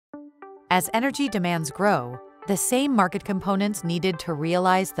As energy demands grow, the same market components needed to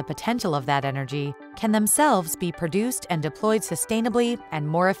realize the potential of that energy can themselves be produced and deployed sustainably and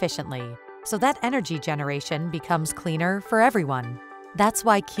more efficiently, so that energy generation becomes cleaner for everyone. That's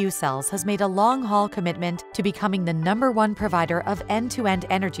why Qcells has made a long-haul commitment to becoming the #1 provider of end-to-end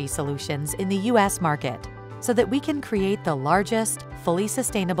energy solutions in the U.S. market, so that we can create the largest, fully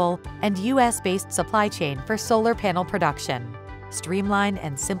sustainable, and U.S.-based supply chain for solar panel production, streamline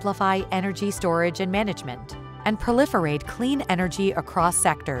and simplify energy storage and management, and proliferate clean energy across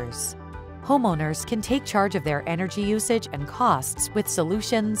sectors. Homeowners can take charge of their energy usage and costs with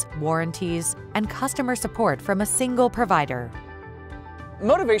solutions, warranties, and customer support from a single provider.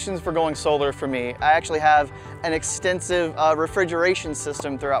 Motivations for going solar for me, I actually have an extensive refrigeration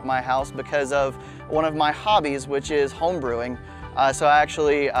system throughout my house because of one of my hobbies, which is home brewing. So I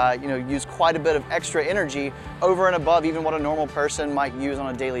actually use quite a bit of extra energy over and above even what a normal person might use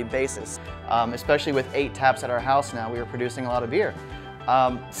on a daily basis. Especially with 8 taps at our house now, we are producing a lot of beer.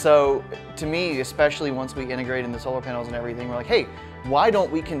 So to me, especially once we integrate in the solar panels and everything, we're like, hey, why don't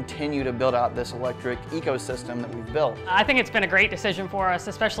we continue to build out this electric ecosystem that we've built? I think it's been a great decision for us,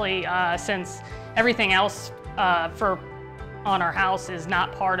 especially since everything else on our house is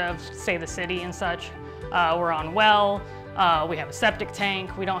not part of, say, the city and such. We're on well, we have a septic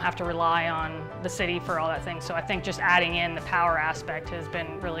tank, we don't have to rely on the city for all that thing. So I think just adding in the power aspect has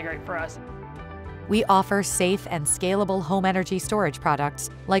been really great for us. We offer safe and scalable home energy storage products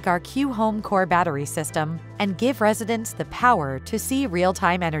like our Qhome Core battery system and give residents the power to see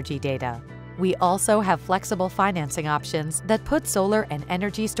real-time energy data. We also have flexible financing options that put solar and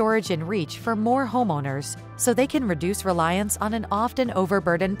energy storage in reach for more homeowners so they can reduce reliance on an often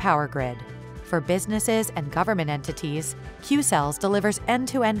overburdened power grid. For businesses and government entities, Qcells delivers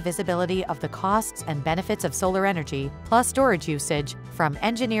end-to-end visibility of the costs and benefits of solar energy plus storage usage from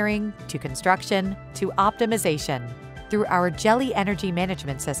engineering to construction to optimization. Through our Jelly energy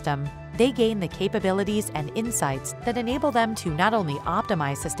management system, they gain the capabilities and insights that enable them to not only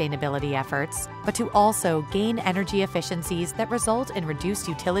optimize sustainability efforts, but to also gain energy efficiencies that result in reduced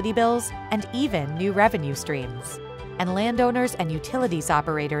utility bills and even new revenue streams. And landowners and utilities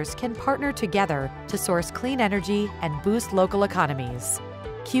operators can partner together to source clean energy and boost local economies.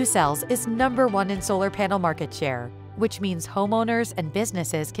 Qcells is #1 in solar panel market share, which means homeowners and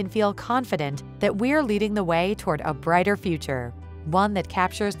businesses can feel confident that we're leading the way toward a brighter future, one that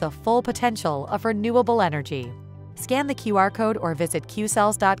captures the full potential of renewable energy. Scan the QR code or visit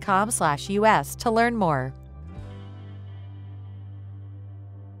qcells.com/US to learn more.